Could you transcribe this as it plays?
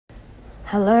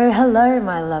Hello,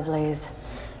 my lovelies.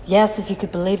 Yes, if you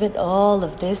could believe it, all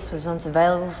of this was once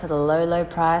available for the low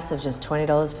price of just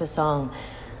 $20 per song.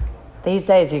 These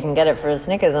days you can get it for a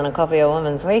Snickers and a copy of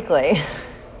Woman's Weekly.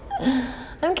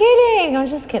 I'm kidding, I'm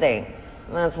just kidding.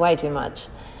 That's way too much.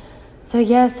 So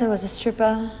yes, I was a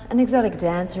stripper, an exotic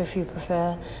dancer if you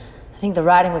prefer. I think the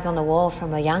writing was on the wall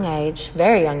from a young age,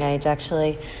 very young age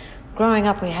actually. Growing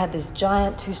up, we had this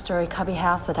giant 2-story cubby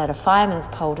house that had a fireman's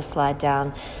pole to slide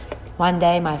down. One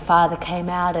day, my father came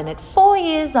out, and at 4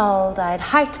 years old, I had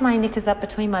hiked my knickers up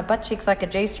between my butt cheeks like a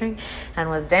G-string and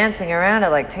was dancing around it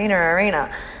like Tina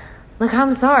Arena. Look,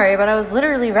 I'm sorry, but I was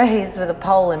literally raised with a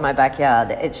pole in my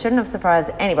backyard. It shouldn't have surprised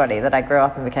anybody that I grew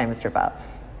up and became a stripper.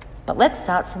 But let's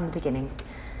start from the beginning.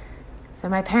 So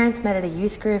my parents met at a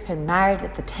youth group and married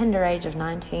at the tender age of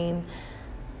 19.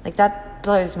 Like, that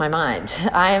blows my mind.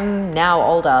 I am now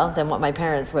older than what my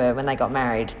parents were when they got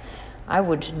married. I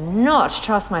would not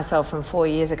trust myself from 4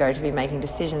 years ago to be making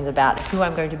decisions about who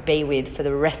I'm going to be with for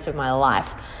the rest of my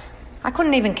life. I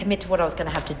couldn't even commit to what I was going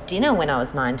to have to dinner when I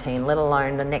was 19, let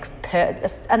alone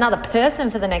another person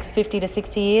for the next 50 to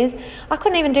 60 years. I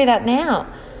couldn't even do that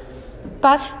now.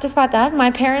 But despite that,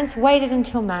 my parents waited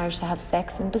until marriage to have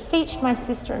sex and beseeched my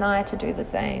sister and I to do the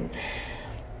same.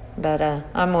 But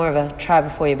I'm more of a try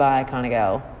before you buy kind of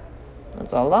girl.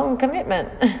 It's a long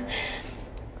commitment.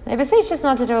 They beseeched us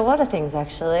not to do a lot of things,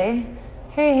 actually.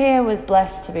 Who here was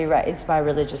blessed to be raised by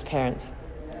religious parents?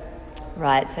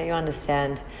 Right, so you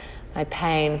understand my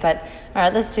pain. But, all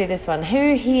right, let's do this one.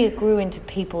 Who here grew into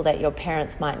people that your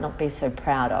parents might not be so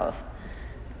proud of?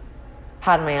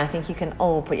 Pardon me, I think you can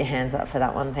all put your hands up for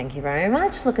that one. Thank you very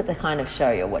much. Look at the kind of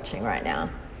show you're watching right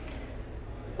now.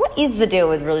 What is the deal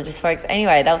with religious folks?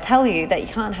 Anyway, they'll tell you that you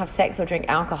can't have sex or drink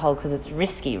alcohol because it's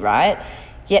risky, right?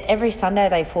 Yet every Sunday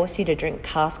they force you to drink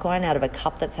cask wine out of a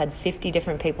cup that's had 50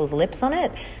 different people's lips on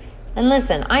it. And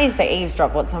listen, I used to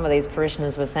eavesdrop what some of these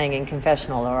parishioners were saying in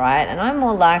confessional, all right? And I'm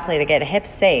more likely to get hep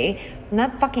C in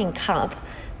that fucking cup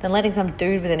than letting some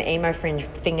dude with an emo fringe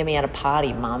finger me at a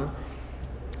party, mum.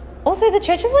 Also, the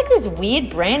church has like this weird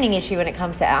branding issue when it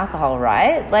comes to alcohol,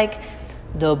 right? Like,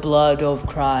 the blood of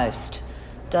Christ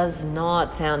does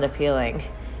not sound appealing.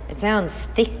 It sounds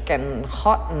thick and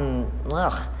hot and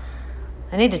ugh.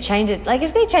 I need to change it. Like,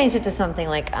 if they changed it to something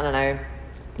like, I don't know,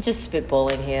 just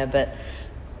spitballing here, but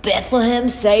Bethlehem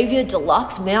Saviour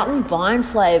Deluxe Mountain Vine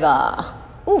Flavour.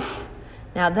 Oof.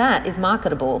 Now that is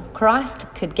marketable.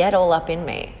 Christ could get all up in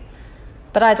me.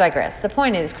 But I digress. The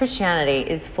point is, Christianity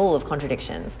is full of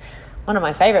contradictions. One of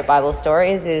my favourite Bible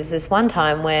stories is this one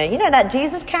time where, you know, that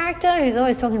Jesus character who's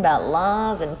always talking about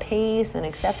love and peace and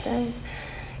acceptance?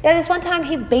 Yeah, this one time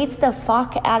he beats the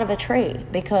fuck out of a tree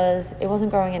because it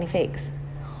wasn't growing any figs.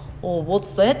 Oh,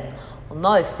 what's that?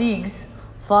 No figs.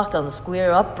 Fucking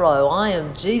square up, bro. I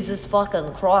am Jesus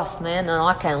fucking Christ, man, and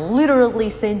I can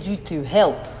literally send you to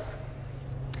hell.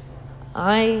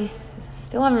 I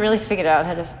still haven't really figured out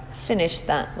how to finish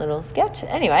that little sketch.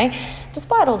 Anyway,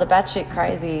 despite all the batshit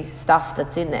crazy stuff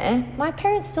that's in there, my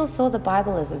parents still saw the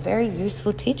Bible as a very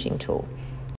useful teaching tool.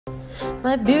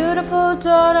 My beautiful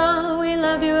daughter, we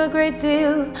love you a great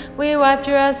deal. We wiped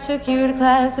your ass, took you to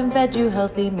class, and fed you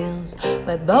healthy meals.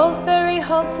 We're both very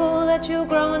hopeful that you'll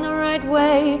grow in the right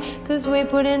way, 'cause we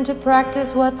put into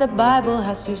practice what the Bible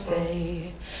has to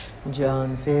say.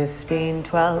 John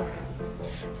 15:12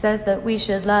 says that we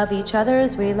should love each other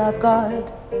as we love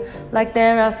God, like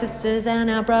they're our sisters and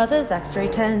our brothers. Acts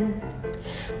 3:10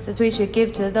 says we should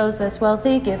give to those less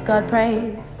wealthy, give God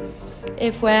praise.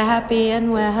 If we're happy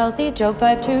and we're healthy, Job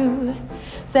 5:2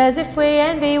 says if we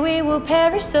envy, we will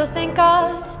perish, so thank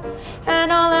God.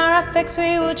 And all our affects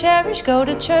we will cherish. Go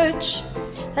to church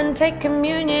and take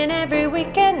communion every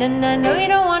weekend. And I know you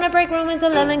don't want to break Romans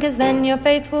 11, 'cause then your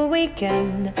faith will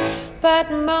weaken.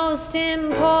 But most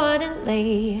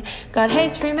importantly, God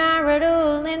hates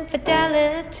premarital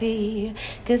infidelity.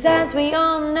 'Cause as we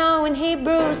all know in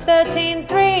Hebrews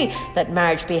 13:3, let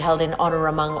marriage be held in honor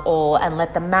among all, and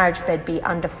let the marriage bed be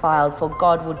undefiled, for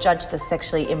God will judge the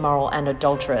sexually immoral and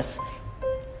adulterous.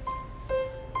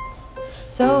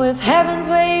 So if heaven's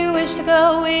where you wish to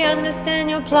go, we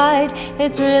understand your plight.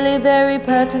 It's really very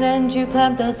pertinent you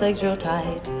clamp those legs real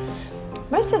tight.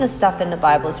 Most of the stuff in the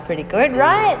Bible is pretty good,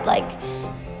 right? Like,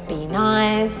 be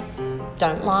nice,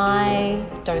 don't lie,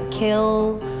 don't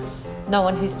kill. No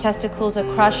one whose testicles are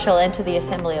crushed shall enter the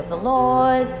assembly of the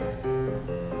Lord.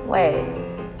 Wait,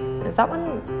 is that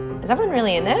one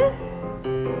really in there?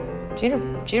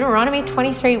 Deuteronomy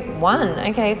 23:1.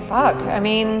 Okay, fuck. I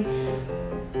mean,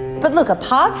 but look,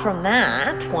 apart from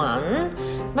that one,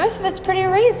 most of it's pretty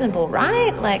reasonable,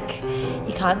 right? Like,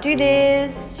 you can't do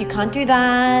this, you can't do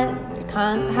that, you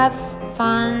can't have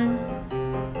fun.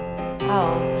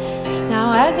 Oh,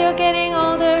 now as you're getting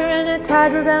older and a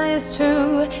tad rebellious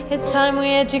too, it's time we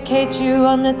educate you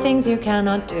on the things you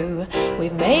cannot do.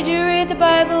 We've made you read the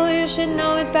Bible, you should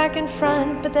know it back and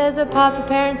front, but there's a part for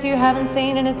parents you haven't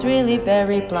seen and it's really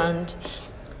very blunt.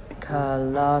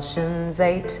 Colossians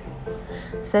 8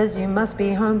 says you must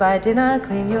be home by dinner,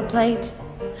 clean your plate,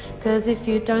 'cause if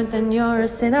you don't then you're a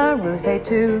sinner. Ruth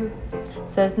 8:2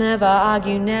 says never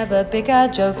argue, never bicker.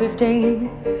 Joe 15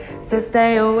 says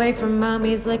stay away from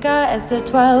mommy's liquor. Esther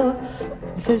 12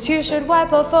 says you should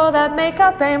wipe off all that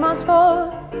makeup. Amos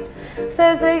 4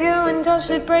 says that you and Josh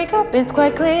should break up. It's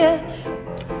quite clear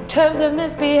in terms of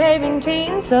misbehaving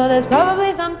teens, so there's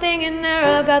probably something in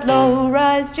there about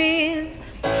low-rise jeans.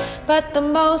 But the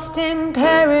most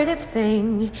imperative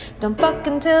thing, don't fuck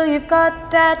until you've got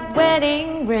that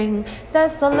wedding ring.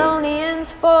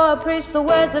 Thessalonians 4, preach the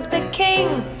words of the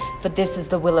King. For this is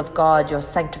the will of God, your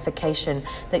sanctification,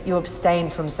 that you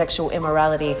abstain from sexual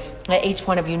immorality, that each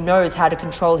one of you knows how to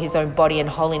control his own body in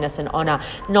holiness and honor,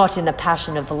 not in the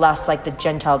passion of lust like the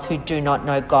Gentiles who do not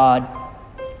know God.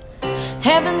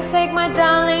 Heaven's sake, my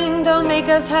darling, don't make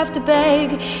us have to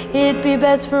beg. It'd be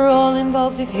best for all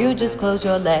involved if you just close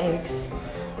your legs.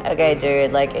 Okay,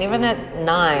 dude, like even at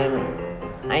 9,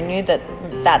 I knew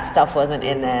that stuff wasn't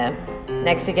in there.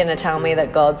 Next you're gonna tell me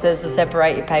that God says to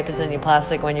separate your papers and your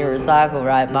plastic when you recycle,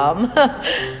 right, Mum?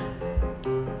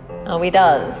 Oh, he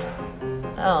does.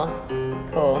 Oh,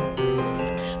 cool.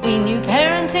 We knew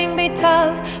parenting be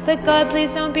tough, but God,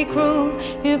 please don't be cruel.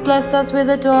 You've blessed us with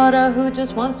a daughter who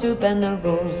just wants to bend the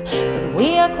rules. But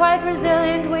we are quite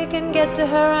resilient, we can get to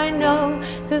her, I know.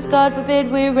 'Cause God forbid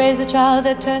we raise a child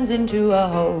that turns into a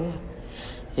hoe.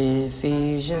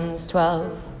 Ephesians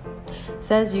 12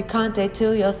 says you can't date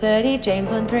till you're 30.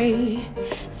 James 1:3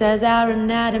 says our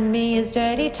anatomy is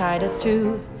dirty. Titus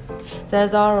 2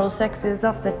 says oral sex is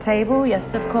off the table.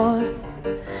 Yes, of course,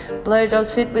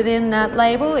 blowjobs fit within that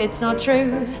label. It's not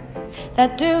true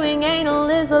that doing anal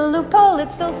is a loophole.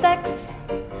 It's still sex,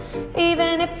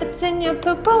 even if it's in your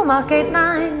poop hole. Mark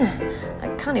 8:9. I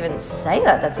can't even say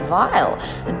that, that's vile.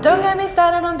 And don't get me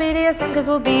started on BDSM, 'cause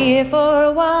we'll be here for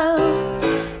a while.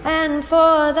 And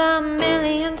for the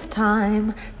millionth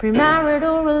time,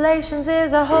 premarital relations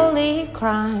is a holy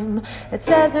crime. It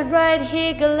says it right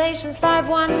here, Galatians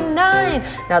 5:19.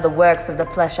 Now the works of the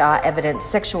flesh are evident: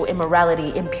 sexual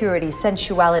immorality, impurity,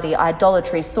 sensuality,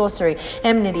 idolatry, sorcery,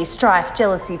 enmity, strife,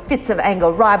 jealousy, fits of anger,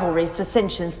 rivalries,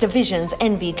 dissensions, divisions,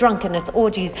 envy, drunkenness,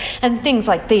 orgies, and things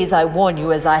like these. I warn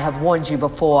you, as I have warned you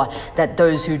before, that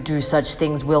those who do such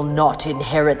things will not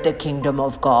inherit the kingdom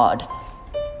of God.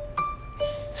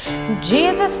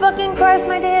 Jesus fucking Christ,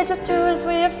 my dear, just do as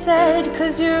we have said,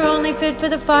 'cause you're only fit for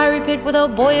the fiery pit with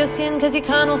old boy of sin, 'cause your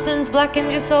carnal sins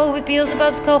blackened your soul with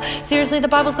Beelzebub's coal. Seriously, the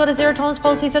Bible's got a zero tolerance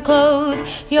policy, so close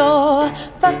your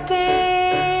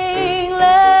fucking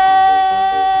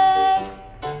legs.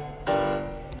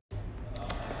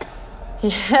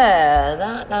 Yeah,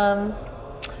 that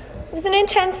it was an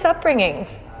intense upbringing,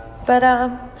 but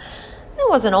it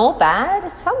wasn't all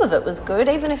bad. Some of it was good,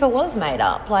 even if it was made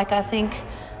up. Like, I think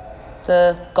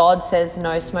the God says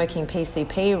no smoking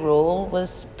PCP rule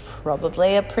was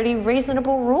probably a pretty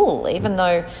reasonable rule, even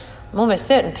though I'm almost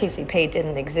certain PCP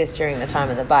didn't exist during the time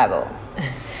of the Bible.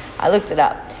 I looked it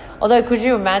up. Although, could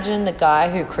you imagine the guy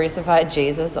who crucified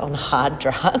Jesus on hard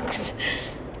drugs?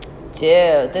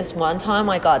 Dude, this one time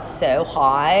I got so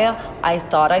high, I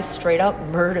thought I straight up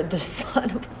murdered the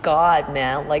Son of God,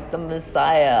 man, like the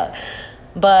Messiah.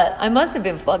 But I must have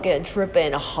been fucking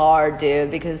tripping hard, dude,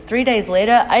 because 3 days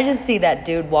later, I just see that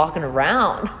dude walking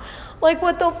around. Like,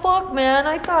 what the fuck, man?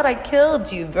 I thought I killed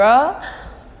you, bro.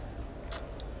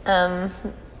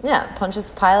 Yeah, Pontius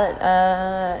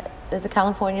Pilate is a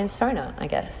Californian stoner, I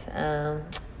guess.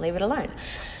 Leave it alone.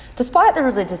 Despite the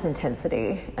religious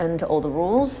intensity and all the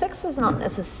rules, sex was not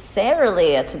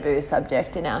necessarily a taboo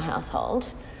subject in our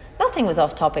household. Nothing was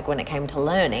off topic when it came to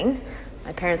learning.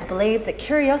 My parents believed that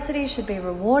curiosity should be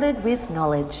rewarded with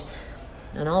knowledge.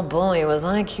 And oh boy, was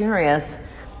I curious.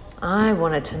 I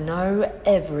wanted to know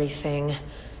everything.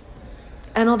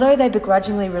 And although they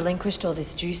begrudgingly relinquished all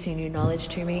this juicy new knowledge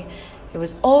to me, it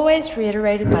was always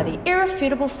reiterated by the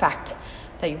irrefutable fact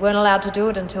that you weren't allowed to do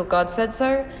it until God said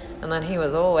so, and that he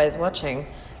was always watching.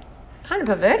 Kind of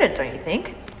perverted, don't you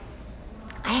think?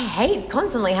 I hate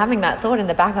constantly having that thought in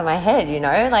the back of my head, you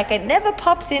know? Like, it never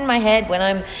pops in my head when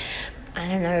I'm, I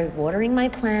don't know, watering my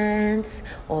plants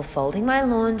or folding my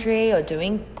laundry or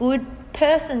doing good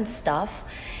person stuff.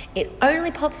 It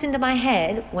only pops into my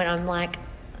head when I'm like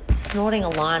snorting a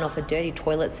line off a dirty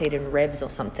toilet seat in Revs or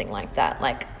something like that.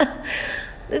 Like,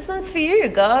 This one's for you,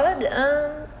 God.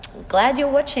 Glad you're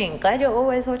watching. Glad you're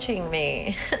always watching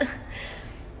me.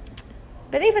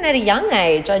 But even at a young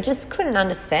age, I just couldn't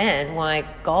understand why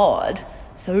God,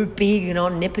 so big and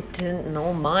omnipotent and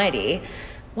almighty,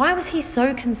 why was he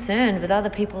so concerned with other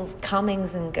people's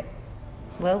comings and,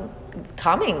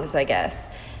 comings, I guess.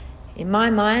 In my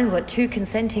mind, what two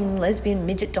consenting lesbian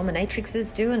midget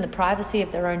dominatrixes do in the privacy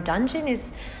of their own dungeon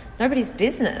is nobody's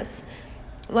business.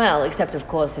 Well, except, of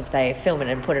course, if they film it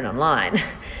and put it online.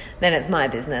 Then it's my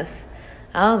business.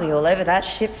 I'll be all over that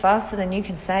shit faster than you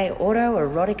can say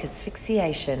autoerotic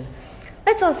asphyxiation.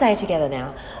 Let's all say it together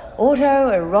now.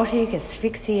 Autoerotic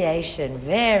asphyxiation.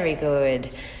 Very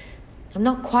good. I'm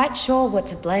not quite sure what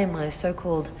to blame my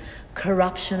so-called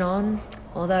corruption on,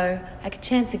 although I could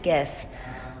chance a guess.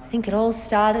 I think it all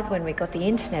started when we got the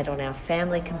internet on our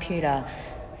family computer.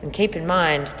 And keep in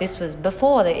mind, this was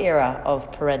before the era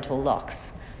of parental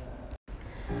locks.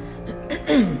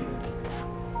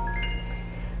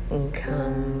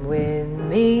 Come with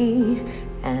me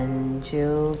and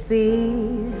you'll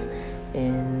be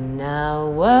in our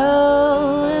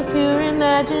world of pure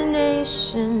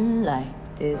imagination, like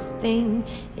this thing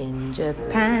in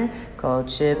Japan called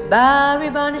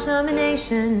Shibari Bondage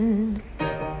Nomination.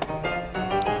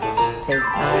 Take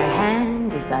my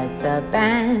hand, these sites are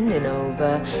banned in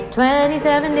over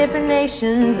 27 different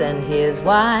nations. And here's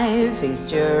why: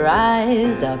 feast your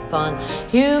eyes upon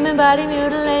human body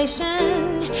mutilation.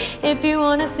 If you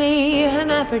want to see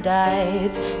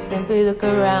hermaphrodites, simply look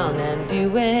around and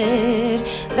view it.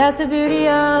 That's the beauty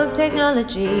of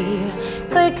technology.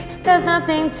 Click, there's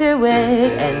nothing to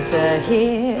it. Enter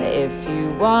here if you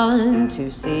want to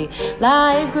see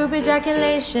live group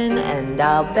ejaculation. And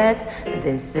I'll bet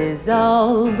this is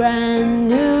all brand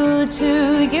new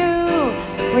to you.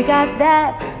 We got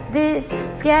that, this,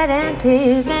 scat and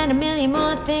piss, and a million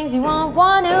more things you won't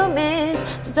want to miss.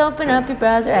 Just open up your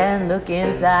browser and look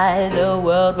inside the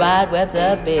World Wide Web's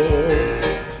abyss.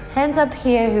 Hands up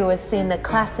here who has seen the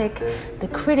classic, the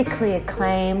critically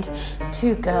acclaimed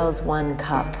Two Girls, One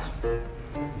Cup.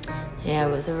 Yeah,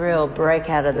 it was a real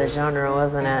breakout of the genre,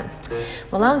 wasn't it?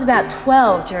 Well, I was about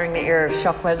 12 during the era of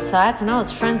shock websites, and I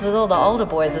was friends with all the older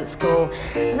boys at school.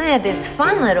 And they had this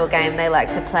fun little game they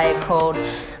liked to play called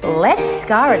Let's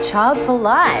Scar a Child for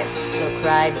Life. Look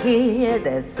right here,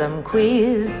 there's some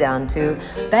quiz down to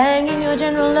bang in your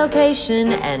general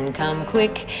location. And come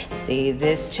quick, see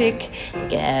this chick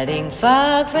getting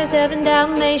fucked by 7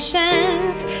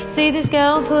 Dalmatians. See this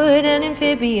girl put an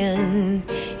amphibian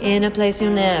in a place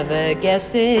you'll never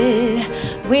guess it.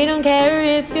 We don't care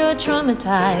if you're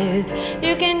traumatized,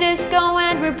 you can just go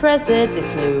and repress it.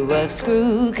 This slew of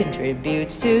screw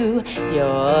contributes to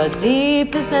your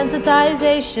deep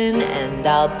desensitization. And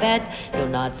I'll bet you'll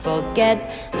not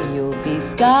forget, you'll be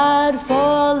scarred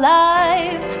for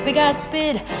life. We got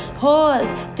spit, whores,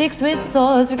 dicks with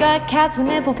swords, we got cats with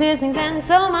nipple piercings, and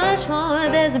so much more.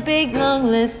 There's a big long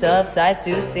list of sights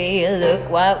to see. Look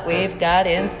what we've got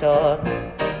in store.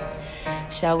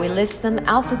 Shall we list them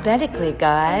alphabetically,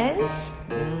 guys?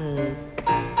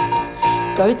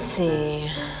 Goatsy,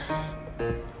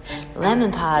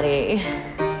 Lemon Party,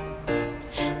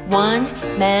 One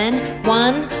Man,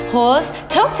 One Horse.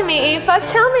 Talk to me, Aoife,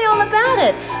 tell me all about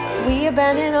it. We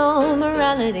abandon all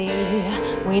morality.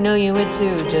 We know you would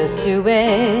too, just do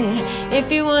it. If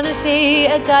you want to see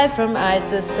a guy from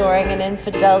ISIS sawing an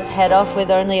infidel's head off with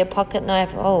only a pocket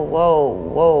knife. Oh,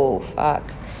 whoa, fuck.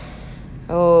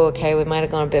 Oh, okay, we might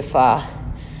have gone a bit far.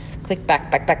 Click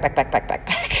back.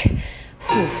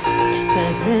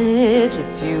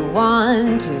 If you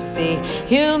want to see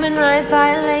human rights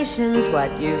violations,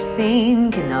 what you've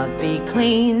seen cannot be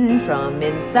cleaned from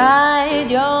inside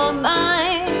your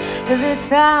mind. 'Cause it's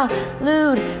foul,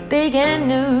 lewd, big and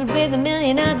nude, with a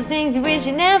million other things you wish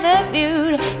you never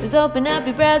viewed. Just open up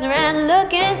your browser and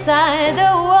look inside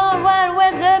the World Wide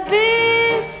Web's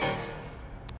abyss.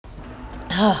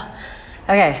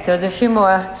 Okay, there was a few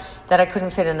more that I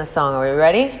couldn't fit in the song. Are we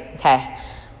ready? Okay.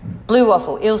 Blue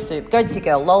waffle, eel soup, goatsy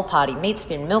girl, lol party, meat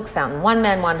spin, milk fountain, one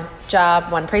man, one job,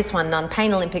 one priest, one nun,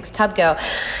 pain Olympics, tub girl,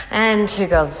 and two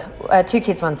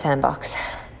kids, one sandbox.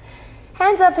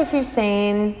 Hands up if you've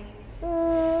seen,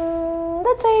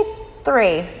 let's say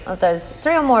three or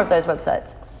more of those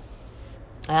websites.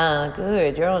 Ah,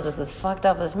 good. You're all just as fucked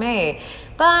up as me.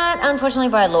 But unfortunately,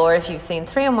 by law, if you've seen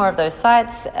 3 or more of those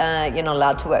sites, you're not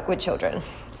allowed to work with children.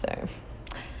 So,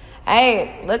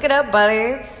 hey, look it up,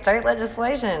 buddies. State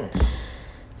legislation.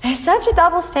 There's such a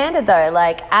double standard, though.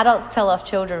 Like, adults tell off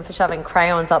children for shoving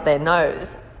crayons up their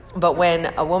nose, but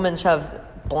when a woman shoves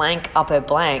blank up her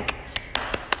blank,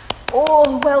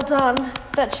 oh, well done.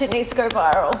 That shit needs to go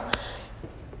viral.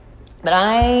 But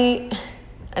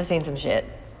I've seen some shit,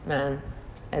 man.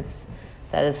 That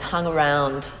has hung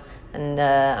around, and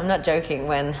I'm not joking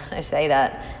when I say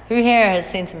that. Who here has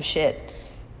seen some shit?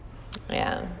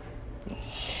 Yeah.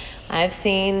 I've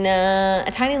seen a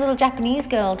tiny little Japanese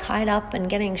girl tied up and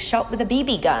getting shot with a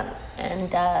BB gun.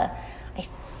 And I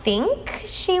think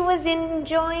she was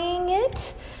enjoying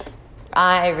it.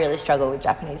 I really struggle with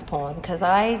Japanese porn because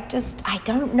I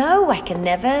don't know. I can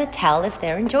never tell if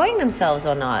they're enjoying themselves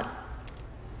or not.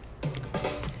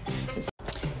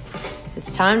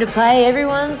 It's time to play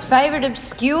everyone's favourite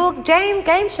obscure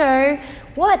game show.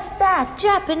 What's that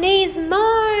Japanese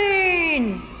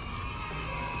moan?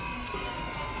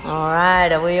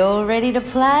 Alright, are we all ready to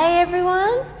play,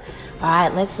 everyone?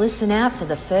 Alright, let's listen out for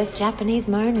the first Japanese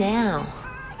moan now.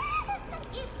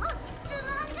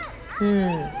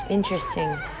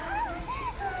 Interesting.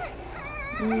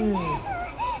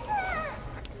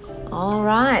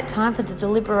 Alright, time for the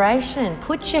deliberation.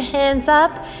 Put your hands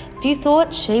up if you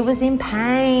thought she was in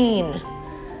pain.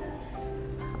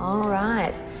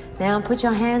 Alright, now put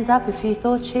your hands up if you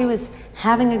thought she was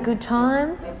having a good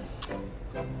time.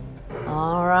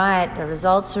 All right, the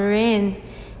results are in,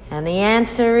 and the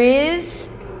answer is,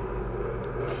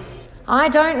 I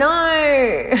don't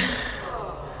know.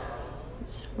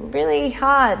 It's really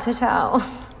hard to tell.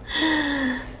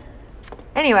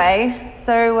 Anyway,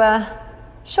 so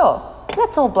sure,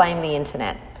 let's all blame the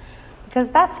internet,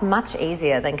 because that's much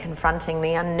easier than confronting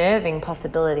the unnerving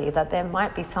possibility that there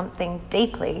might be something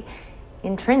deeply,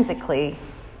 intrinsically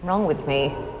wrong with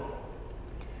me.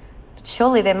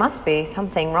 Surely there must be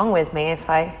something wrong with me if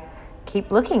I keep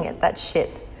looking at that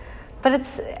shit. But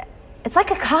it's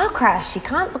like a car crash. You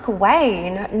can't look away.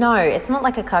 You know? No, it's not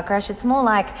like a car crash. It's more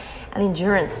like an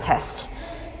endurance test.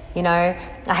 You know,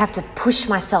 I have to push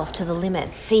myself to the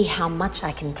limit, see how much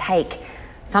I can take.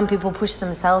 Some people push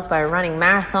themselves by running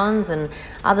marathons, and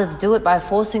others do it by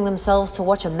forcing themselves to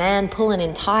watch a man pull an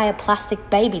entire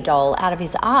plastic baby doll out of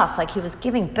his ass like he was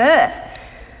giving birth.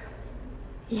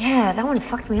 Yeah, that one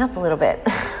fucked me up a little bit.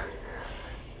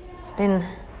 It's been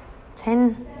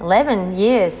 10, 11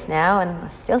 years now, and I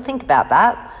still think about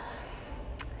that.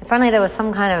 If only there was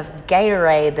some kind of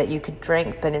Gatorade that you could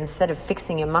drink, but instead of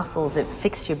fixing your muscles, it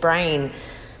fixed your brain.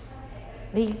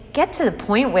 But you get to the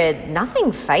point where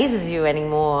nothing phases you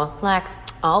anymore. Like,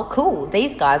 oh, cool,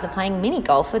 these guys are playing mini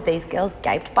golf with these girls'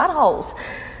 gaped buttholes.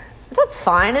 That's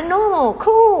fine and normal,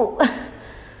 cool.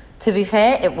 To be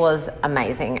fair, it was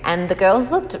amazing. And the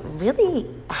girls looked really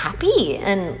happy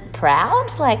and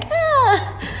proud. Like,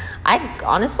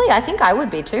 I think I would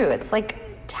be too. It's like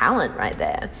talent right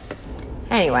there.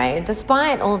 Anyway,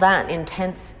 despite all that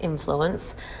intense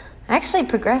influence, I actually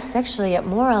progressed sexually at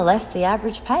more or less the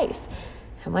average pace.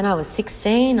 And when I was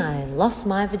 16, I lost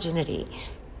my virginity.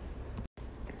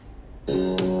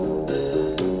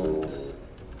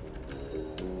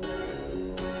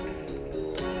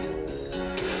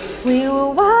 We were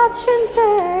watching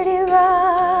 30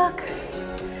 Rock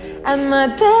at my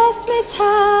best mate's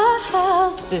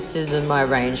house. This isn't my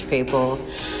range, people.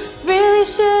 Really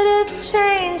should have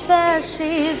changed the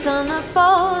sheets on the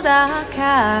fold-out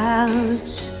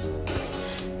couch.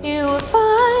 You were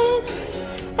fine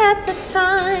at the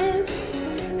time,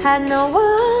 had no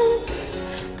one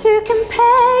to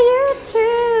compare you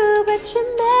to, but you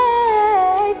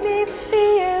made me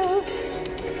feel,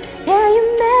 yeah, you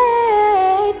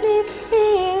made me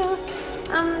feel.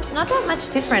 Not that much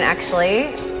different,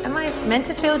 actually. Am I meant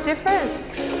to feel different?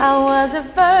 I was a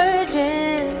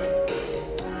virgin,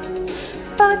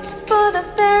 fucked for the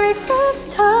very first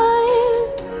time.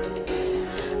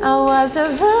 I was a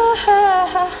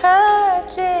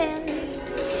virgin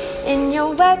in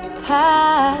your wet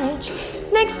patch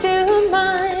next to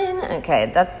mine.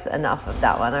 Okay, that's enough of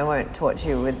that one. I won't torture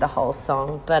you with the whole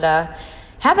song. But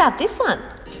how about this one?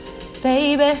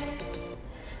 Baby,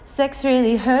 sex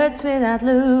really hurts without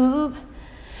lube.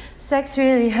 Sex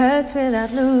really hurts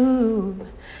without lube.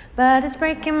 But it's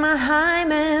breaking my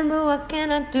hymen, but what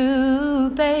can I do,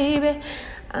 baby?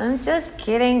 I'm just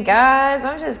kidding, guys.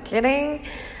 I'm just kidding.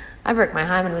 I broke my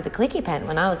hymen with a clicky pen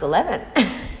when I was 11.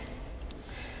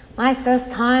 My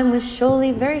first time was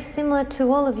surely very similar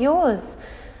to all of yours,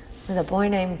 with a boy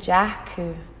named Jack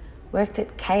who worked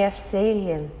at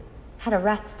KFC and had a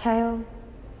rat's tail.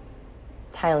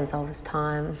 Tail as old as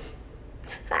time.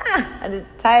 I had a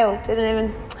tail,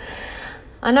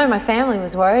 I know my family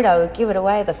was worried I would give it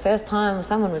away the first time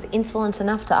someone was insolent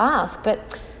enough to ask,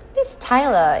 but Miss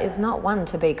Taylor is not one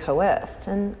to be coerced,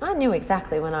 and I knew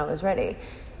exactly when I was ready.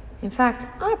 In fact,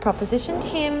 I propositioned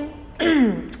him.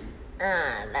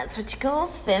 That's what you call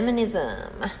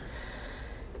feminism.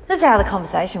 This is how the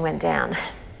conversation went down.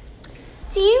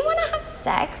 Do you want to have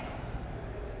sex?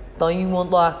 Don't you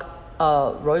want like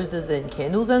roses and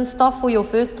candles and stuff for your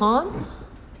first time?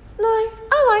 No,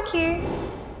 I like you.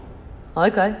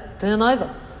 Okay, turn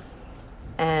over.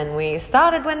 And we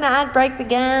started when the ad break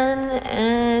began,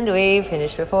 and we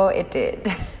finished before it did.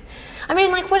 I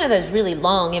mean, like one of those really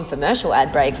long infomercial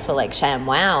ad breaks for like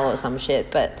ShamWow or some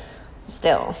shit, but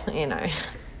still, you know,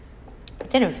 it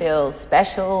didn't feel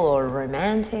special or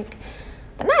romantic,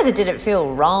 but neither did it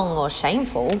feel wrong or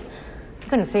shameful. I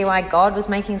couldn't see why God was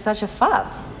making such a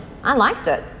fuss. I liked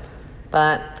it,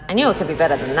 but I knew it could be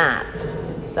better than that.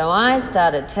 So I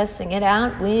started testing it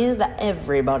out with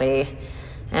everybody.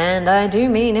 And I do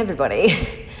mean everybody.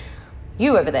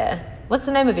 You over there, what's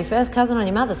the name of your first cousin on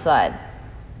your mother's side?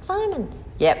 Simon.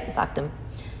 Yep, fucked him.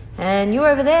 And you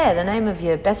over there, the name of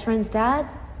your best friend's dad?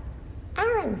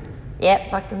 Aaron. Yep,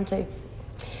 fucked him too.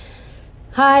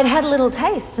 I'd had a little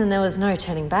taste and there was no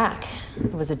turning back.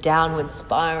 It was a downward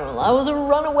spiral. I was a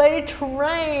runaway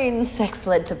train. Sex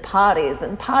led to parties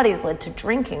and parties led to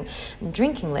drinking. And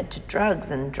drinking led to drugs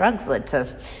and drugs led to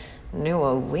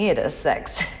newer, weirder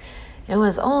sex. It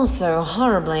was all so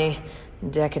horribly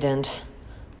decadent.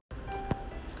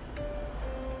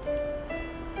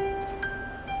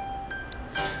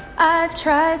 I've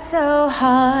tried so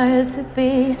hard to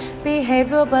be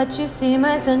behavioral, but you see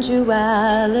my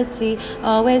sensuality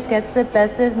always gets the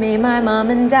best of me. My mom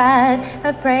and dad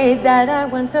have prayed that I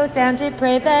went so damn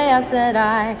depraved. They asked that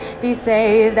I be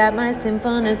saved, that my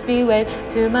sinfulness be weighed.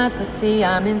 To my pussy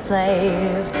I'm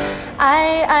enslaved.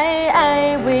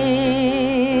 I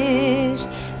wish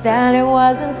that it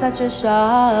wasn't such a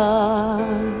shock,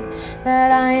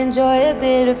 that I enjoy a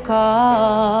bit of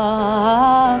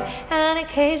cock and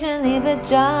occasionally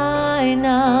vagina.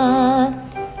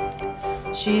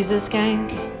 She's a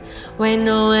skank. Wait,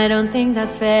 no, I don't think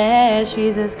that's fair.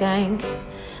 She's a skank.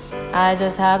 I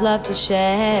just have love to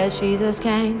share. She's a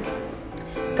skank.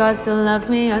 God still loves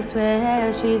me, I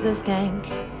swear. She's a skank.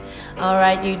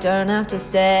 Alright, you don't have to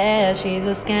stare. She's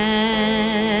a skank.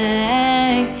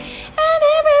 And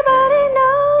everybody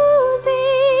knows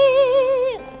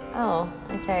it. Oh,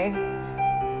 okay.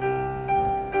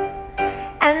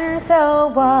 And so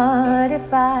what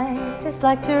if I just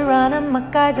like to run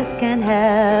amok? I just can't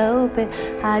help it.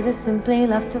 I just simply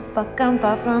love to fuck. I'm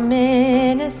far from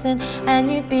innocent,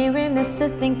 and you'd be remiss to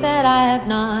think that I have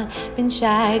not been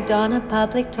shagged on a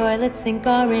public toilet sink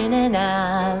or in an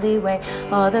alleyway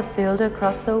or the field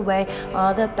across the way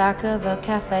or the back of a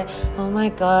cafe. Oh my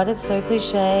God, it's so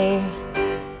cliche.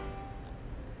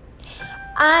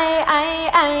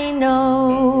 I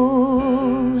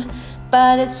know,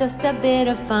 but it's just a bit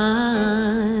of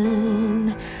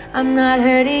fun. I'm not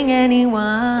hurting anyone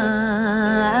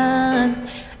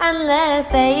unless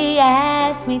they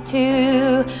ask me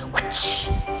to.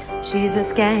 She's a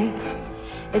skank.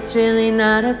 It's really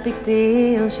not a big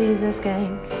deal. She's a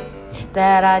skank.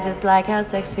 That I just like how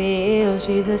sex feels.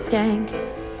 She's a skank.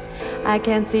 I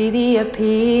can't see the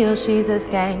appeal. She's a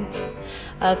skank.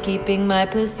 Of keeping my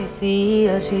pussy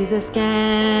sealed. She's a skank.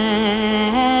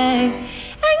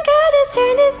 And God has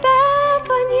turned his back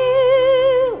on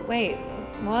you. Wait,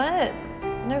 what?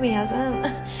 No, he hasn't.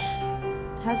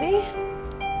 Has he?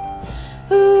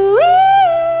 Ooh,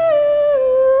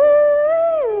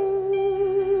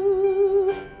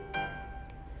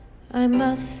 I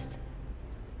must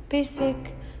be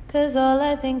sick, 'cause all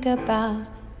I think about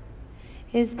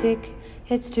is dick.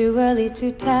 It's too early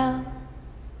to tell,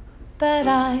 but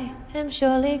I am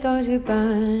surely going to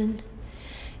burn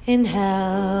in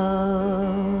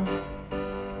hell.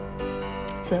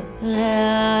 So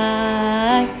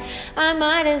I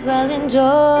might as well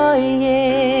enjoy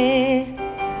it.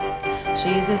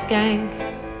 She's a skank.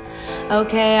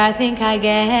 Okay, I think I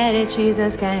get it. She's a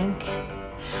skank.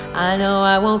 I know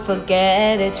I won't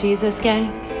forget it. She's a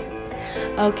skank.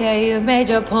 Okay, you've made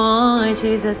your point.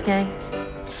 She's a skank.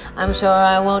 I'm sure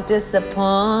I won't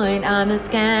disappoint. I'm a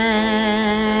skank.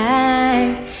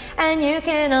 And you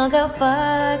can all go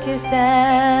fuck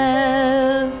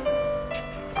yourselves.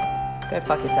 Go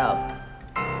fuck yourself.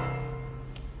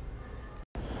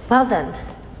 Well then,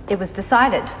 it was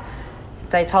decided. If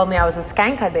they told me I was a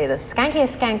skank, I'd be the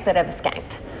skankiest skank that ever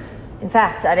skanked. In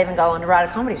fact, I'd even go on to write a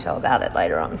comedy show about it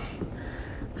later on.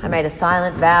 I made a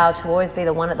silent vow to always be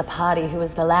the one at the party who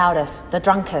was the loudest, the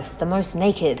drunkest, the most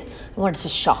naked. I wanted to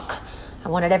shock. I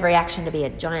wanted every action to be a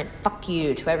giant fuck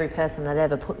you to every person that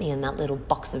ever put me in that little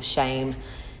box of shame.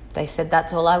 If they said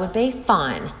that's all I would be,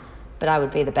 fine. But I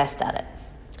would be the best at it.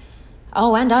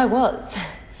 Oh, and I was.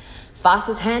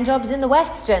 Fastest handjobs in the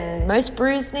West, and most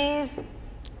bruised knees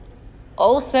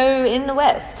also in the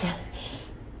West.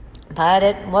 But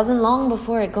it wasn't long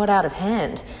before it got out of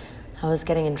hand. I was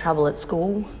getting in trouble at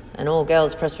school, an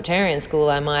all-girls Presbyterian school,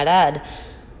 I might add,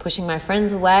 pushing my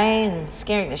friends away and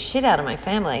scaring the shit out of my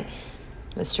family.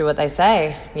 It's true what they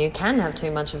say, you can have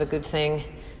too much of a good thing.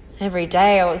 Every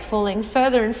day I was falling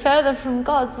further and further from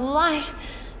God's light.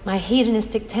 My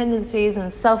hedonistic tendencies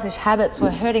and selfish habits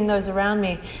were hurting those around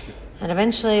me, and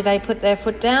eventually they put their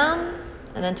foot down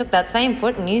and then took that same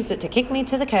foot and used it to kick me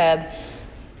to the curb.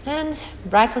 And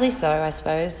rightfully so, I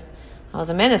suppose. I was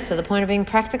a menace to the point of being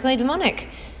practically demonic.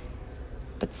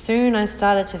 But soon I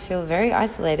started to feel very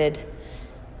isolated.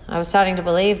 I was starting to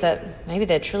believe that maybe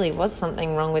there truly was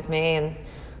something wrong with me and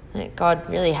that God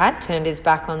really had turned his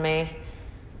back on me.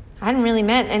 I hadn't really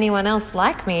met anyone else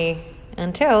like me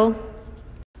until...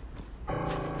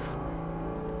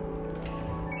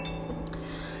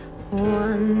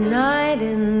 One night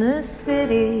in the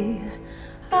city,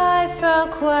 I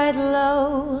felt quite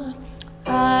low.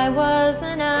 I was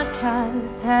an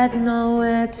outcast, had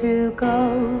nowhere to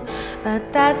go.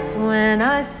 But that's when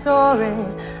I saw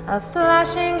it, a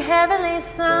flashing heavenly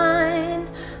sign.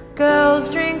 Girls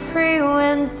drink free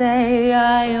Wednesday,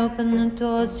 I opened the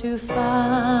doors to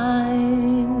find.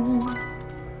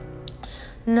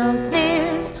 No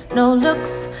sneers, no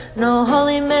looks, no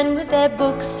holy men with their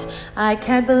books. I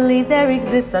can't believe there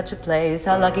exists such a place.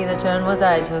 How lucky the turn was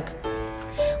I took.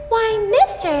 Why,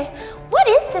 mister, what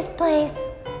is this place?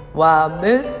 Why,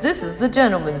 miss, this is the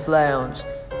gentleman's lounge.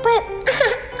 But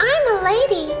I'm a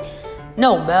lady.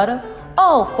 No matter,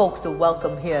 all folks are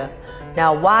welcome here.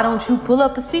 Now why don't you pull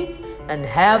up a seat and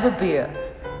have a beer?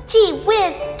 Gee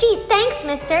whiz, gee thanks,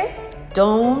 mister.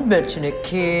 Don't mention it,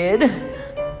 kid.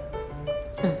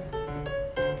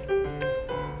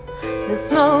 The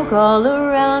smoke all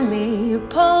around me,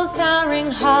 poles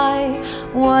towering high,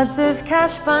 wads of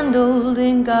cash bundled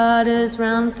in garters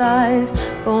round thighs.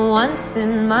 For once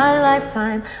in my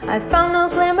lifetime, I found no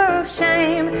glimmer of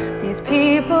shame. These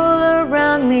people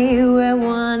around me were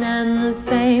one and the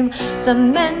same. The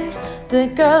men, the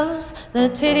girls, the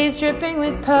titties dripping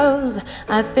with pose.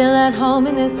 I feel at home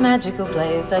in this magical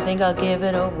place. I think I'll give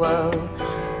it a whirl.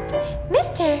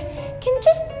 Mister, can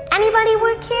just anybody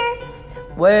work here?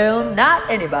 Well, not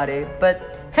anybody,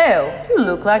 but hell, you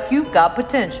look like you've got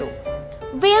potential.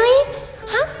 Really?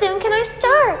 How soon can I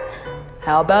start?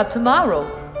 How about tomorrow?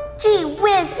 Gee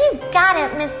whiz, you got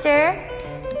it, mister.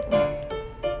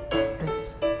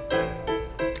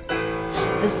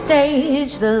 The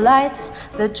stage, the lights,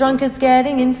 the drunkards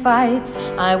getting in fights.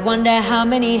 I wonder how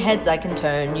many heads I can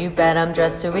turn. You bet I'm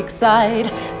dressed to excite.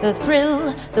 The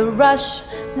thrill, the rush.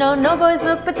 No boys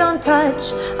look but don't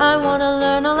touch. I wanna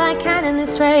learn all I can in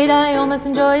this trade. I almost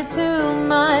enjoy it too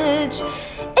much. Is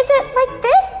it like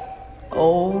this?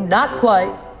 Oh, not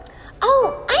quite.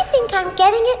 Oh, I think I'm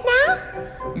getting it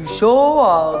now. You sure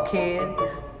are, kid.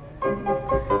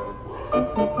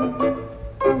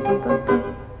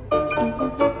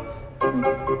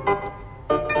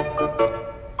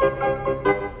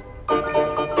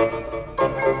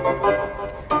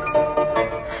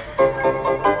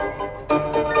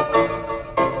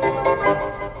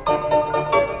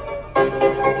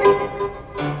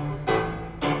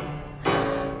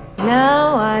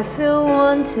 Now I feel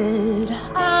wanted,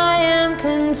 I am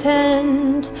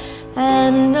content,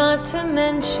 and not to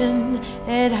mention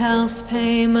it helps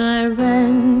pay my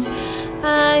rent.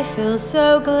 I feel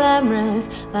so glamorous,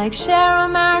 like Cher or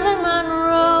Marilyn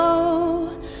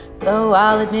Monroe. Though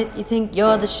I'll admit you think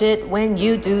you're the shit when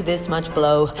you do this much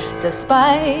blow.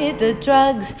 Despite the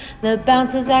drugs, the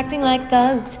bouncers acting like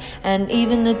thugs, and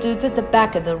even the dudes at the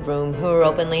back of the room who are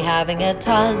openly having a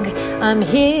tug. I'm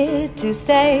here to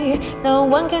stay, no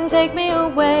one can take me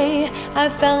away. I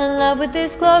fell in love with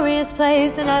this glorious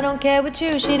place, and I don't care what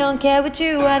you, she don't care what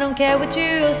you, I don't care what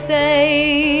you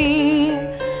say.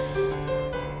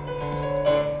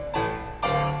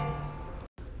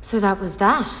 So that was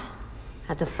that.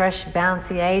 At the fresh,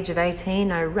 bouncy age of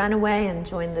 18, I ran away and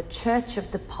joined the Church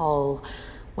of the Pole,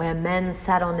 where men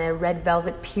sat on their red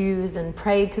velvet pews and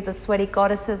prayed to the sweaty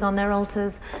goddesses on their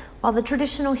altars, while the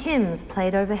traditional hymns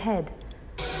played overhead.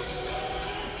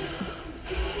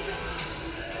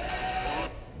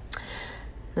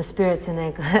 The spirits in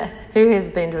their... Who has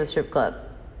been to a strip club?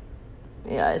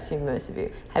 Yeah, I assume most of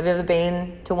you. Have you ever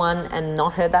been to one and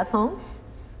not heard that song?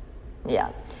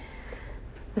 Yeah.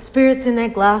 The spirits in their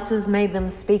glasses made them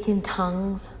speak in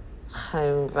tongues.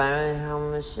 I'm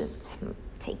gonna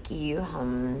take you.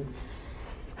 I'm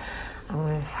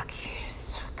gonna fuck you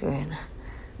so good.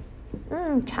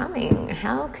 Charming.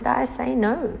 How could I say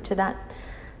no to that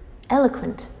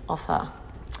eloquent offer?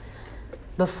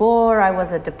 Before, I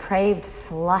was a depraved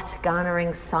slut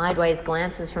garnering sideways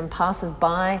glances from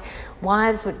passers-by.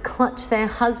 Wives would clutch their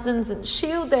husbands and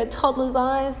shield their toddlers'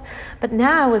 eyes. But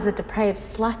now I was a depraved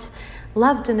slut,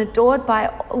 loved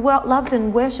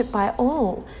and worshipped by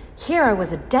all. Here I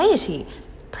was a deity,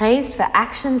 praised for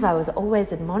actions I was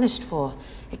always admonished for.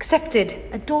 Accepted,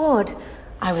 adored,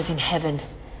 I was in heaven.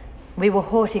 We were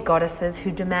haughty goddesses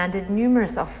who demanded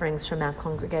numerous offerings from our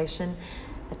congregation.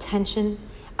 Attention,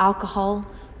 alcohol,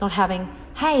 not having,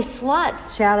 "Hey,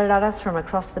 slut," shouted at us from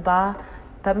across the bar,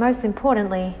 but most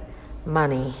importantly,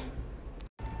 money.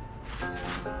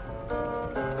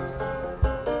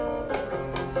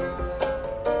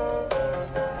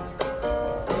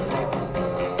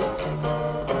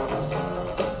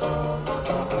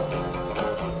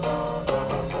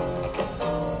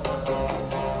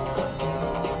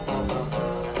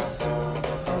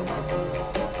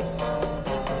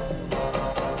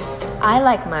 I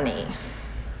like money.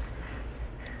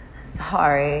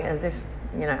 Sorry, as if,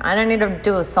 I don't need to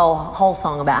do a whole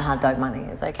song about how dope money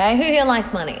is, okay? Who here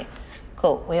likes money?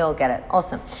 Cool, we all get it.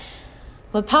 Awesome.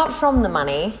 Well, apart from the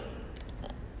money,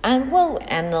 and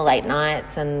the late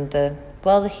nights and the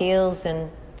heels and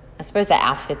I suppose the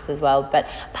outfits as well, but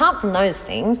apart from those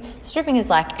things, stripping is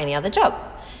like any other job.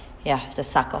 You have to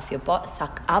suck up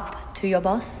to your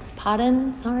boss.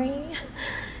 Pardon, sorry.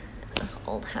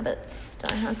 Old habits.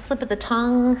 Don't slip of the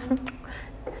tongue.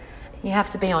 You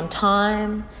have to be on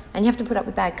time and you have to put up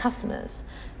with bad customers.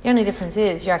 The only difference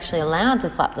is you're actually allowed to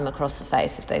slap them across the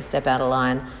face if they step out of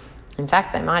line. In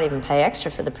fact, they might even pay extra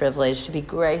for the privilege to be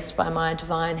graced by my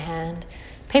divine hand.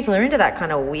 People are into that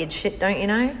kind of weird shit, don't you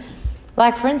know?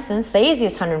 Like, for instance, the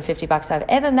easiest $150 I've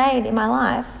ever made in my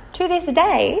life, to this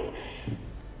day,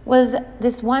 was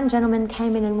this one gentleman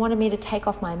came in and wanted me to take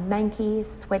off my manky,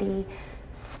 sweaty,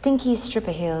 stinky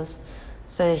stripper heels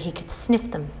so that he could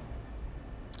sniff them.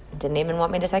 Didn't even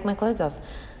want me to take my clothes off.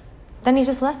 Then he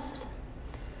just left.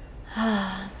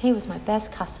 He was my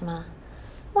best customer.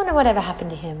 I wonder whatever happened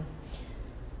to him.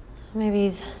 Maybe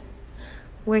he's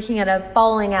working at a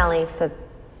bowling alley for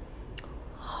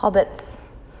hobbits,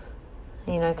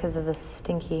 because of the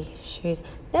stinky shoes.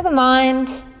 Never mind.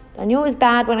 I knew it was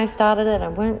bad when I started it. I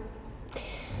won't.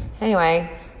 Anyway,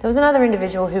 there was another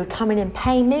individual who would come in and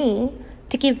pay me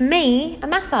to give me a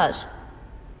massage.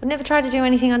 Would never try to do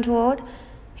anything untoward.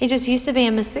 He just used to be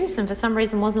a masseuse and for some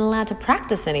reason wasn't allowed to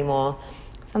practice anymore.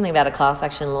 Something about a class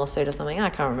action lawsuit or something, I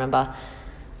can't remember.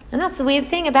 And that's the weird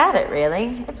thing about it,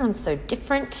 really. Everyone's so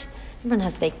different. Everyone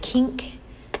has their kink.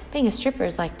 Being a stripper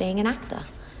is like being an actor.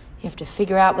 You have to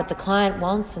figure out what the client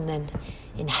wants and then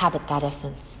inhabit that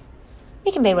essence.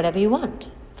 You can be whatever you want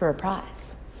for a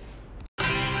price.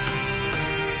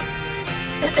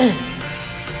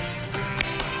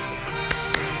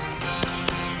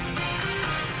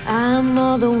 I'm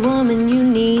all the woman you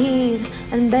need,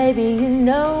 and baby, you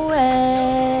know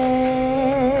it.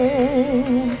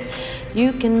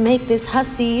 You can make this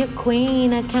hussy a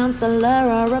queen, a counselor,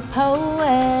 or a poet.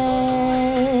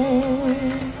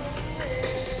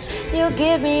 You'll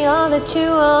give me all that you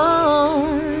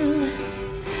own.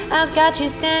 I've got you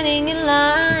standing in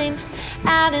line,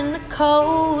 out in the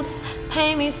cold.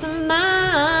 Pay me some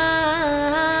mind.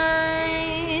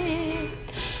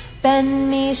 Bend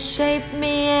me, shape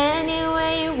me any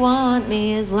way you want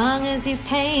me. As long as you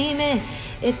pay me,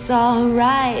 it's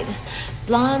alright.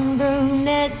 Blonde,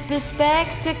 brunette,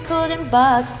 bespectacled and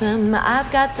buxom,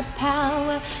 I've got the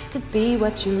power to be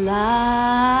what you like.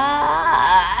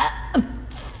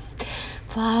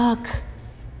 Fuck.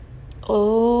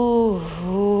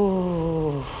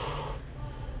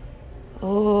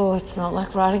 Oh, it's not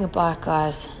like riding a bike,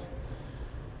 guys.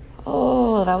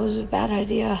 Oh, that was a bad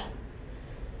idea.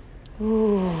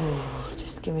 Ooh,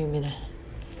 just give me a minute.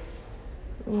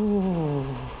 Ooh.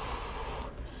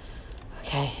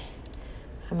 Okay.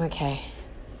 I'm okay.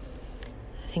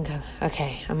 I think I'm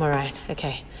okay. I'm alright.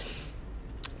 Okay.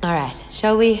 Alright,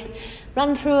 shall we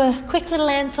run through a quick little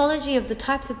anthology of the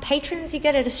types of patrons you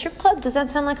get at a strip club? Does that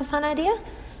sound like a fun idea?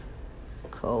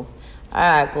 Cool.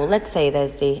 Alright, well, let's see.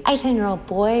 There's the 18-year-old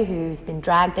boy who's been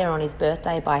dragged there on his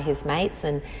birthday by his mates,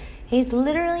 and he's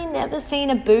literally never seen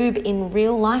a boob in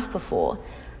real life before.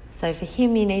 So for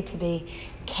him, you need to be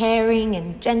caring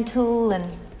and gentle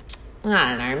and, I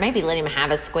don't know, maybe let him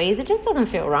have a squeeze. It just doesn't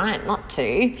feel right not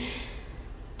to.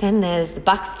 Then there's the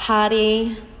Bucks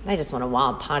party. They just want a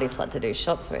wild party slut to do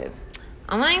shots with.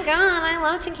 Oh my God, I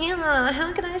love tequila.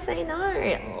 How can I say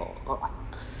no?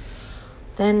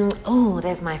 Then,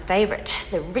 there's my favourite,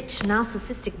 the rich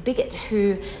narcissistic bigot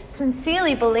who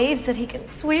sincerely believes that he can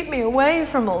sweep me away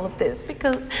from all of this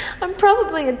because I'm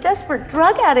probably a desperate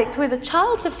drug addict with a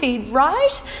child to feed,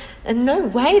 right? And no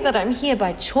way that I'm here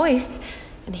by choice,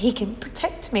 and he can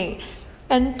protect me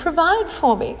and provide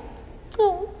for me.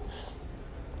 Oh.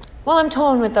 Well, I'm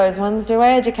torn with those ones. Do I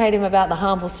educate him about the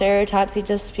harmful stereotypes he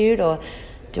just spewed, or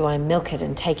do I milk it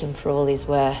and take him for all he's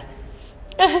worth?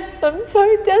 So I'm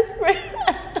so desperate.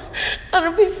 And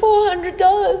it'll be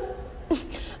 $400.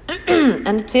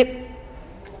 And a tip.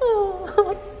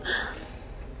 Oh.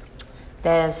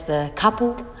 There's the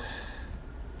couple.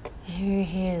 Who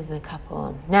here is the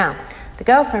couple? Now, the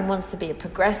girlfriend wants to be a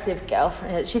progressive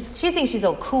girlfriend. She thinks she's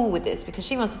all cool with this because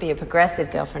she wants to be a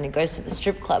progressive girlfriend and goes to the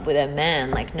strip club with her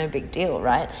man, like no big deal,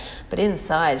 right? But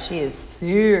inside, she is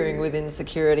searing with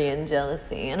insecurity and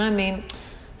jealousy. And I mean,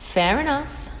 fair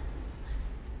enough.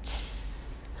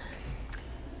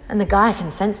 And the guy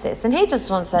can sense this, and he just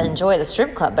wants to enjoy the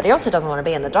strip club, but he also doesn't want to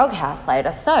be in the doghouse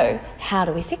later. So, how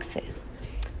do we fix this?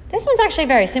 This one's actually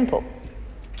very simple.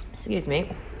 Excuse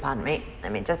me, pardon me.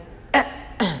 Let me just...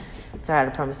 It's all right,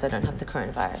 I promise I don't have the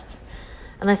coronavirus.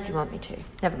 Unless you want me to.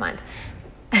 Never mind.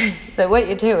 So what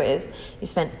you do is you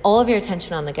spend all of your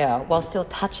attention on the girl while still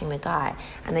touching the guy,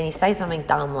 and then you say something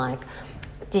dumb like,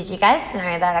 did you guys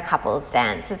know that a couple's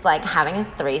dance is like having a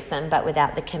threesome but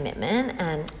without the commitment?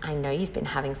 And I know you've been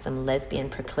having some lesbian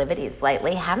proclivities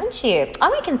lately, haven't you?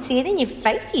 Oh, I can see it in your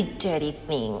face, you dirty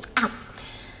thing. Ow.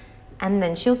 And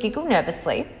then she'll giggle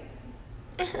nervously.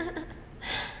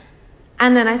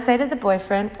 And then I say to the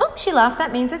boyfriend, oh, she laughed,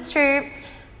 that means it's true.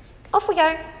 Off we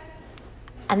go.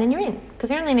 And then you're in.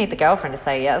 Because you only need the girlfriend to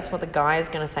say yes, while the guy is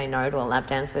going to say no to a lap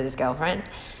dance with his girlfriend.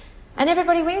 And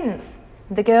everybody wins.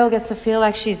 The girl gets to feel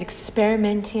like she's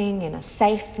experimenting in a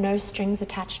safe,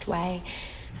 no-strings-attached way.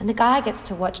 And the guy gets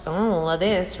to watch all of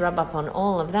this, rub up on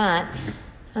all of that.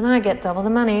 And I get double the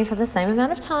money for the same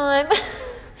amount of time.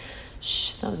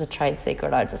 Shh, that was a trade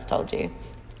secret I just told you.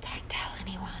 Don't tell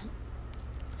anyone.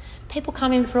 People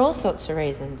come in for all sorts of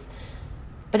reasons.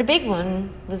 But a big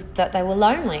one was that they were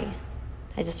lonely.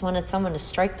 They just wanted someone to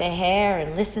stroke their hair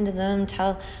and listen to them,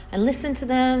 tell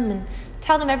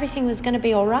them everything was going to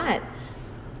be all right.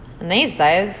 And these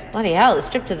days, bloody hell, the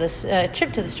trip to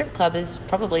the strip club is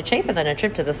probably cheaper than a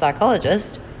trip to the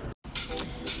psychologist.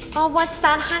 Oh, what's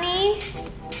that, honey?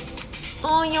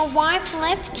 Oh, your wife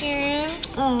left you.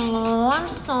 Oh, I'm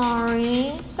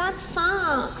sorry. That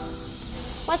sucks.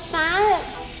 What's that?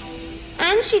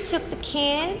 And she took the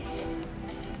kids.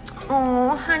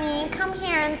 Oh, honey, come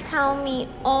here and tell me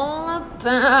all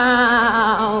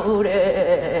about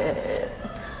it.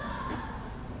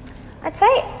 I'd say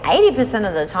 80%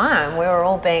 of the time we were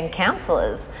all being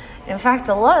counsellors. In fact,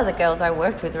 a lot of the girls I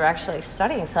worked with were actually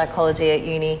studying psychology at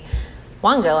uni.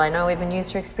 One girl I know even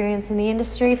used her experience in the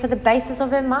industry for the basis of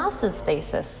her master's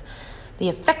thesis. The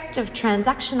Effect of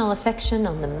Transactional Affection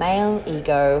on the Male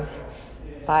Ego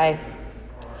by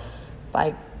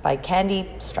Candy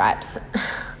Stripes.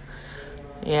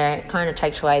 Yeah, it kind of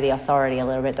takes away the authority a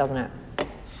little bit, doesn't it?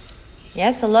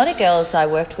 Yes, a lot of girls I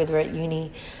worked with were at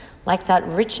uni. Like that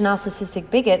rich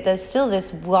narcissistic bigot, there's still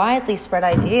this widely spread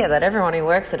idea that everyone who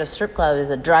works at a strip club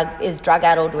is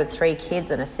drug-addled with 3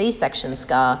 kids and a C-section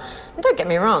scar. And don't get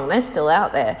me wrong, they're still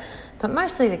out there. But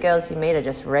mostly the girls you meet are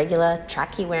just regular,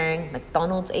 trackie-wearing,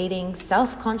 McDonald's-eating,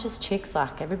 self-conscious chicks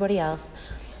like everybody else.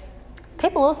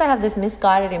 People also have this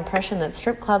misguided impression that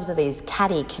strip clubs are these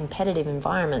catty, competitive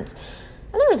environments.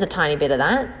 And there is a tiny bit of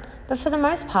that. But for the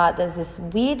most part, there's this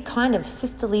weird kind of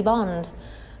sisterly bond.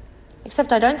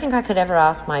 Except I don't think I could ever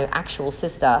ask my actual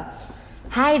sister,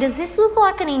 hey, does this look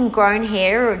like an ingrown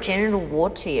hair or a genital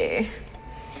wart to you?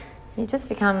 You just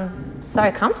become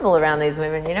so comfortable around these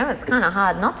women, you know? It's kind of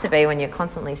hard not to be when you're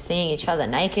constantly seeing each other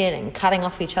naked and cutting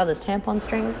off each other's tampon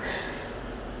strings.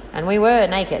 And we were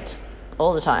naked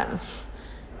all the time.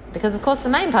 Because, of course, the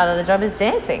main part of the job is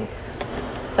dancing.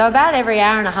 So about every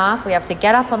hour and a half, we have to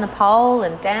get up on the pole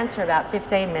and dance for about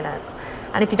 15 minutes.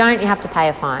 And if you don't, you have to pay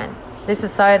a fine. This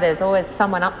is so there's always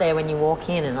someone up there when you walk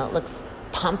in and it looks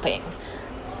pumping.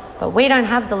 But we don't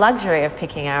have the luxury of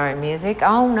picking our own music.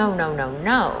 Oh, no.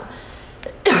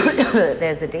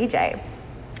 There's a DJ.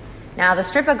 Now, the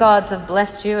stripper gods have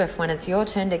blessed you if when it's your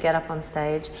turn to get up on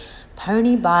stage,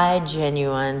 Pony by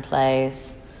Genuine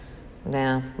plays.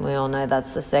 Now, we all know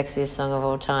that's the sexiest song of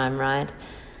all time, right?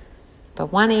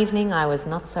 But one evening I was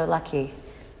not so lucky.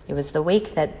 It was the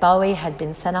week that Bowie had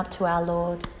been sent up to our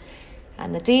Lord.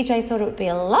 And the DJ thought it would be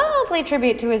a lovely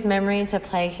tribute to his memory to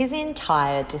play his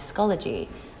entire discography.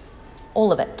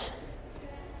 All of it.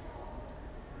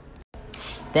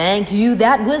 Thank you,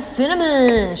 that was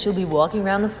Cinnamon. She'll be walking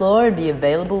around the floor and be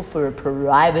available for a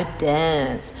private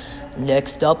dance.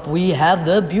 Next up, we have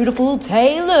the beautiful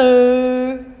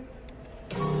Taylor.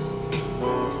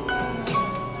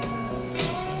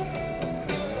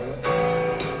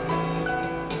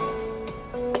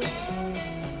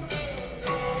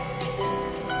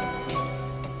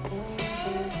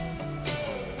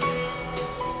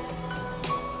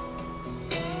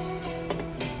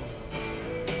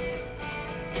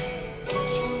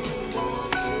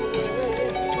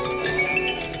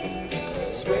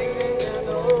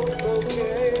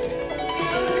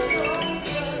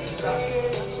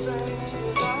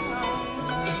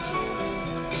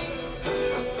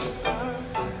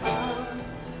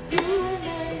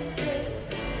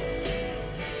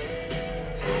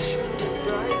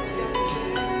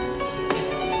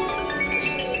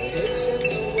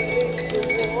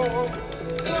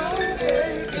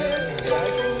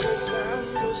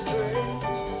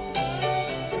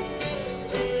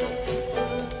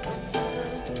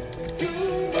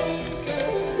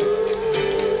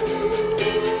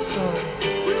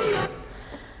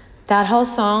 That whole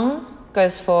song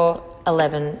goes for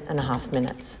 11 and a half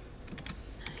minutes.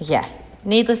 Yeah,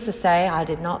 needless to say, I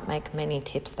did not make many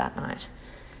tips that night.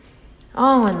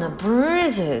 Oh, and the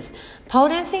bruises. Pole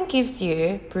dancing gives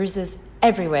you bruises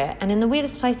everywhere and in the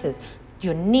weirdest places.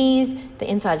 Your knees,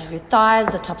 the insides of your thighs,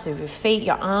 the tops of your feet,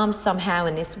 your arms somehow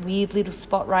in this weird little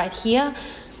spot right here.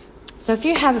 So if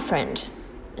you have a friend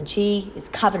and she is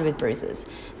covered with bruises,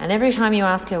 and every time you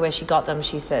ask her where she got them,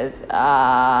 she says,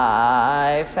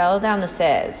 I fell down the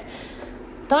stairs.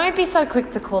 Don't be so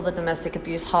quick to call the domestic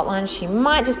abuse hotline. She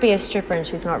might just be a stripper and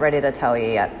she's not ready to tell you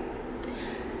yet.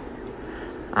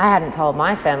 I hadn't told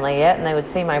my family yet, and they would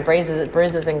see my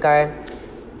bruises and go,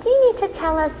 do you need to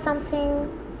tell us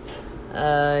something?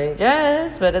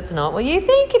 Yes, but it's not what you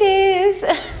think it is.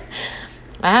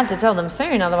 I had to tell them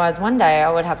soon, otherwise one day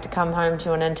I would have to come home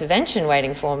to an intervention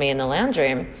waiting for me in the lounge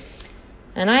room.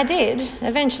 And I did,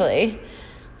 eventually.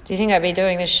 Do you think I'd be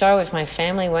doing this show if my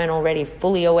family weren't already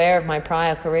fully aware of my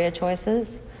prior career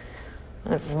choices?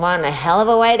 It's one hell of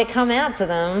a way to come out to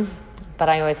them. But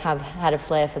I always have had a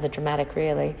flair for the dramatic,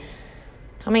 really.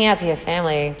 Coming out to your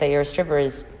family that you're a stripper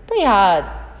is pretty hard.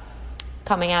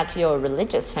 Coming out to your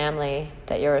religious family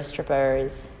that you're a stripper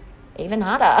is even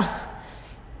harder.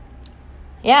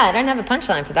 Yeah, I don't have a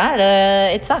punchline for that.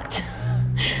 It sucked.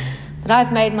 But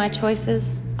I've made my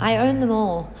choices. I own them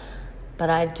all. But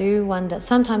I do wonder,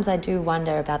 sometimes I do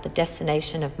wonder about the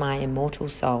destination of my immortal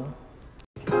soul.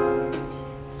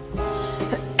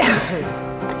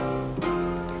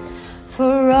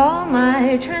 For all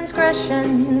my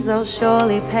transgressions, I'll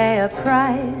surely pay a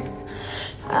price.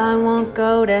 I won't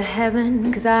go to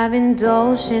heaven, 'cause I've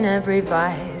indulged in every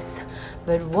vice.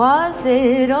 But was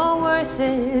it all worth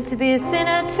it to be a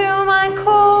sinner to my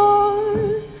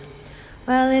core?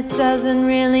 Well, it doesn't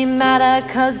really matter,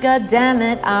 'cause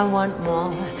goddammit, I want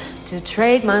more. To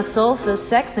trade my soul for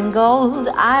sex and gold,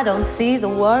 I don't see the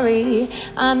worry.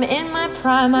 I'm in my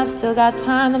prime, I've still got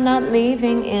time, I'm not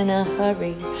leaving in a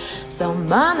hurry. So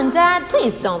mom and dad,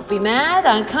 please don't be mad,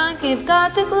 I can't give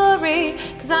God the glory,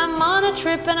 'cause I'm on a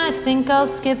trip and I think I'll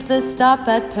skip the stop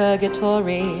at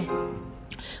purgatory.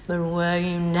 But were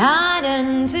you not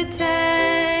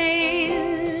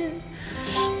entertained?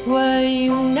 Were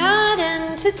you not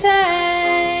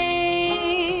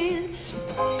entertained?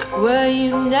 Were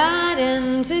you not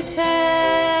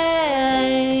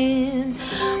entertained?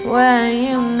 Were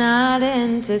you not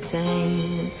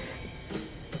entertained?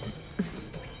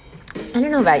 I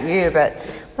don't know about you, but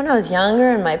when I was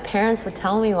younger and my parents would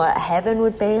tell me what heaven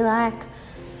would be like,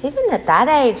 even at that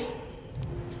age,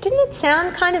 didn't it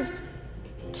sound kind of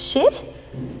shit?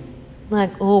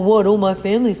 Like, oh, what, all my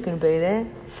family's going to be there?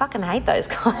 Fucking hate those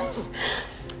guys.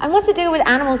 And what's the deal with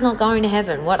animals not going to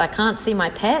heaven? What, I can't see my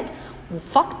pet? Well,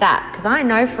 fuck that, because I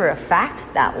know for a fact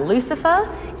that Lucifer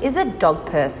is a dog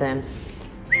person.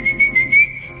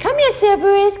 Come here,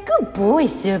 Cerberus. Good boy,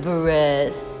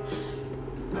 Cerberus.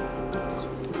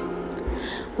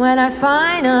 When I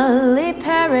finally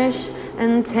perish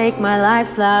and take my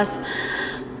life's last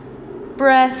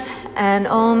breath, and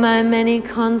all my many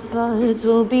consorts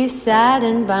will be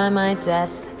saddened by my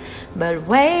death. But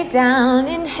way down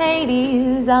in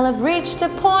Hades, I'll have reached a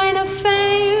point of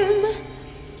fame.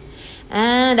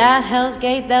 And at Hell's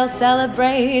Gate they'll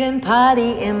celebrate and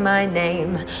party in my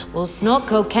name. We'll snort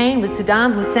cocaine with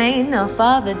Saddam Hussein, our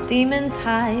father demons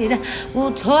hide.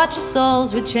 We'll torture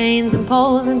souls with chains and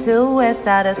poles until we're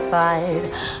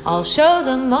satisfied. I'll show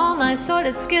them all my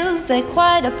sordid skills, they're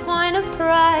quite a point of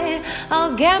pride.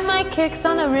 I'll get my kicks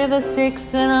on the River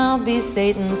Styx and I'll be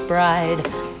Satan's bride.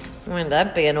 Won't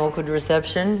that be an awkward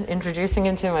reception, introducing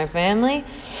him to my family?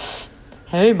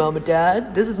 Hey, Mom and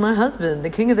Dad, this is my husband, the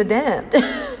king of the damned.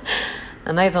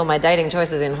 And they thought my dating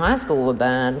choices in high school were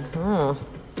bad. Oh.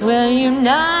 Were you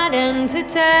not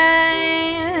entertained?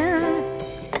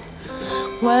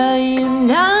 Were you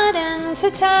not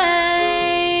entertained?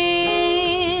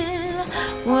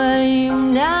 Were you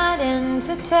not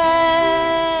entertained?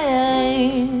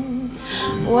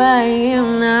 Were you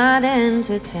not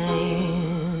entertained?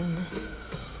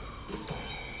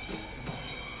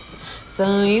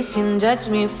 So you can judge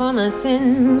me for my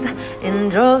sins in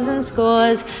droves and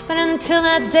scores, but until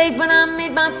that date when I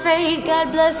meet my fate,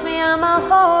 God bless me, I'm a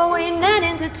whore. We not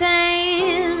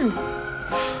entertained.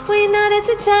 We not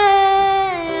entertained.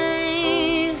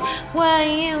 Were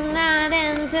you not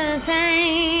entertained?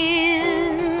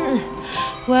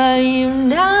 Were you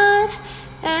not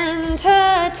entertained?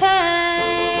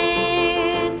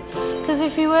 'Cause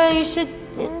if you were, you should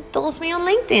endorse me on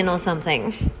LinkedIn or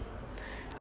something.